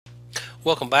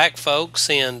Welcome back,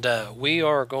 folks, and we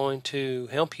are going to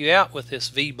help you out with this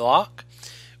Vblock.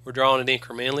 We're drawing it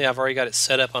incrementally. I've already got it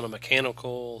set up on a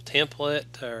mechanical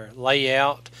template or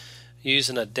layout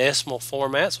using a decimal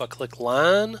format. So I click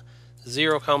line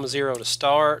 0, 0 to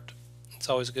start. It's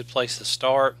always a good place to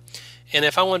start. And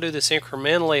if I want to do this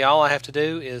incrementally, all I have to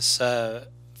do is the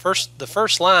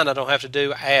first line I don't have to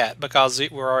do at, because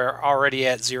we're already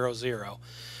at 0, 0.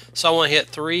 So I want to hit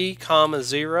 3,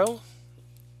 0.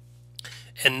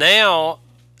 And now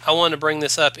I want to bring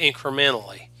this up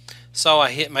incrementally. So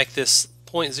I make this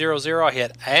 0.00, I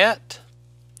hit at,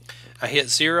 I hit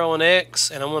 0 and X,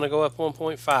 and I'm going to go up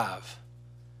 1.5.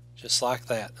 Just like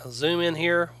that. I'll zoom in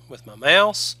here with my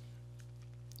mouse.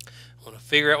 I want to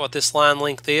figure out what this line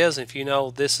length is. If you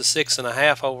know this is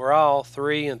 6.5 overall,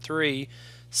 3 and 3,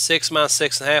 6 minus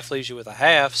 6.5 leaves you with a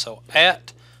half. So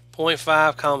at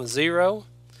 0.5, 0,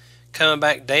 coming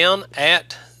back down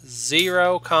at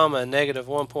 0, negative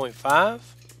 1.5.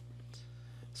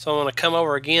 So I'm going to come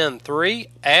over again, 3,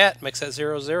 at, makes that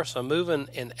 0, 0. So I'm moving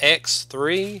in X,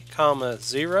 3,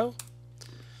 0.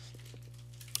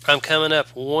 I'm coming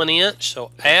up 1 inch,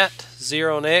 so at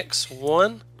 0 and X,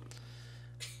 1.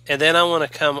 And then I want to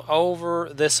come over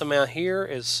this amount here,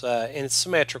 and it's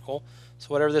symmetrical. So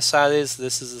whatever this side is,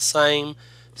 this is the same.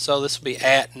 So this will be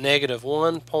at negative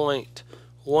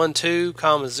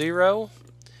 1.12, 0.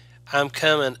 I'm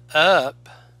coming up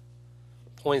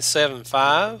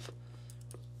 0.75.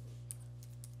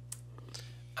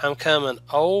 I'm coming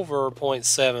over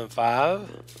 0.75.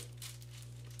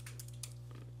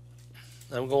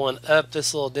 I'm going up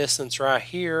this little distance right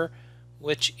here,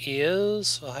 which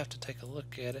is, I'll have to take a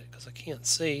look at it because I can't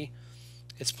see.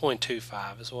 It's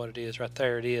 0.25 is what it is. Right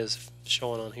there it is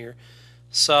showing on here.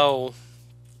 So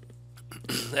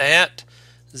at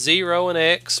 0 and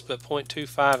X, but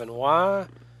 0.25 and Y.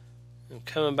 I'm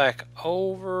coming back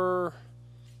over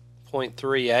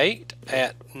 0.38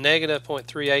 at negative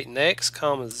 0.38 in X,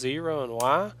 0 and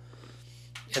Y.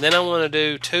 And then I want to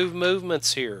do two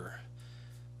movements here.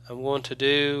 I'm going to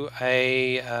do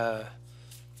we're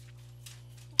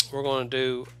going to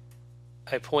do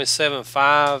a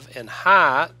 0.75 in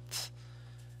height.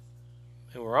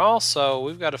 And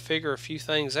we've got to figure a few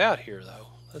things out here though.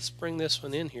 Let's bring this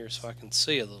one in here so I can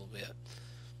see a little bit.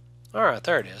 Alright,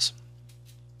 there it is.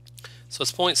 So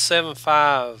it's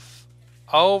 0.75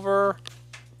 over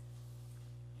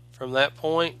from that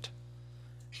point,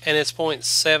 and it's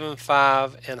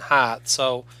 0.75 in height.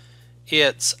 So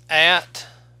it's at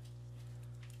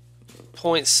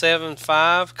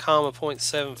 0.75,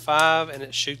 0.75, and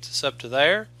it shoots us up to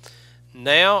there.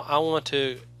 Now I want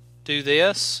to do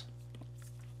this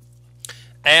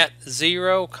at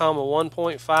 0,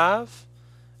 1.5.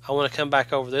 I want to come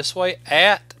back over this way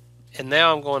at, and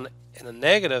now I'm going in a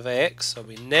negative X, so it'll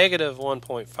be negative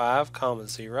 1.5,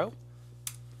 0.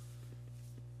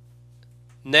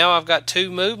 Now I've got two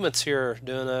movements here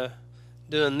doing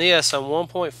this on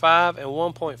 1.5 and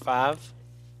 1.5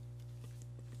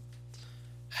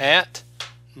 at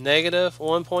negative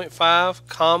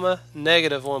 1.5,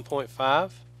 negative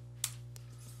 1.5.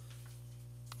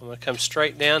 I'm going to come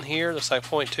straight down here, looks like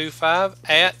 0.25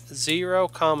 at 0,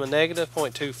 negative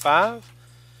 0.25.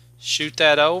 Shoot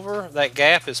that over. That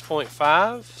gap is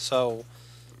 0.5. So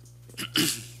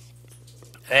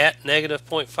at negative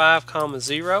 0.5,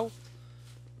 0.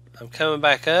 I'm coming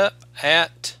back up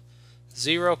at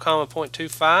 0,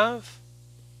 0.25.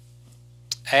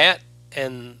 At,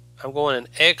 and I'm going an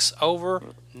X over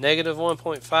negative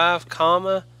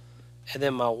 1.5, and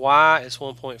then my Y is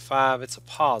 1.5. It's a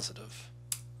positive.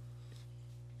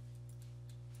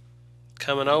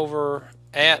 Coming over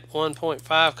at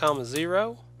 1.5,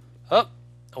 0. Oh,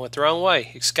 I went the wrong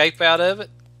way. Escape out of it,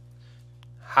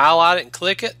 highlight it and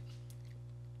click it,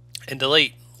 and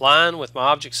delete. Line with my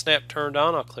object snap turned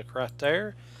on, I'll click right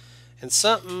there. And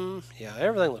yeah,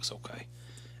 everything looks okay.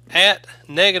 At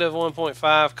negative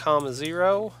 1.5,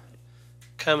 0,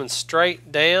 coming straight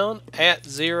down at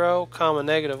 0,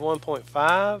 negative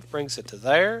 1.5, brings it to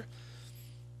there.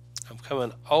 I'm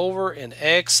coming over in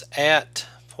X at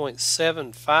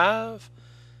 0.75.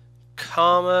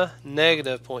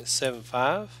 Negative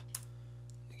 0.75.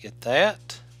 Get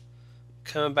that.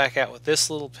 Coming back out with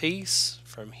this little piece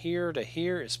from here to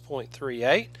here is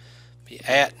 0.38. Be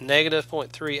at negative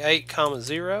 0.38,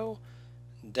 0.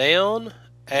 Down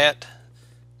at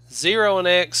 0 and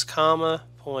X,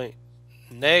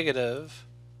 negative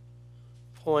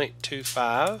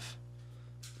 0.25.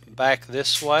 Back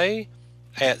this way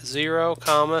at 0,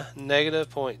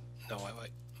 negative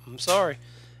I'm sorry.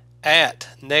 At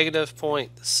negative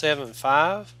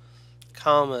 0.75,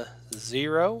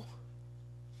 0.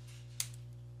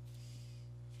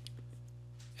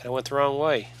 and I went the wrong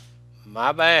way.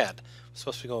 My bad. I'm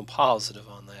supposed to be going positive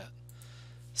on that.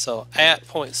 So at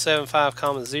 0.75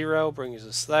 comma 0 brings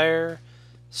us there.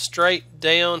 Straight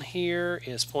down here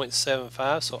is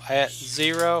 0.75. So at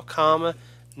 0 comma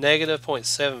negative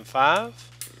 0.75.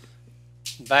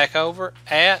 Back over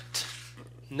at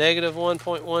negative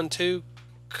 1.12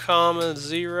 comma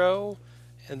 0.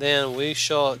 And then we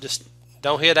shall just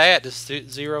don't hit at, just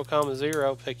 0 comma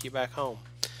 0, pick you back home.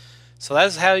 So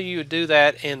that's how you would do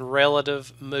that in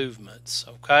relative movements,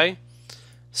 okay?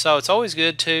 So it's always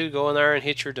good to go in there and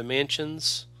hit your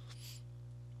dimensions,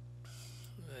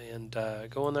 and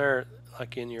go in there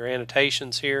like in your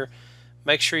annotations here.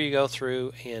 Make sure you go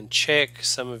through and check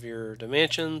some of your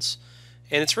dimensions,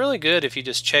 and it's really good if you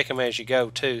just check them as you go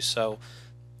too, so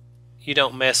you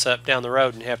don't mess up down the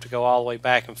road and have to go all the way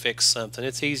back and fix something.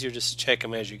 It's easier just to check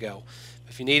them as you go.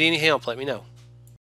 If you need any help, let me know.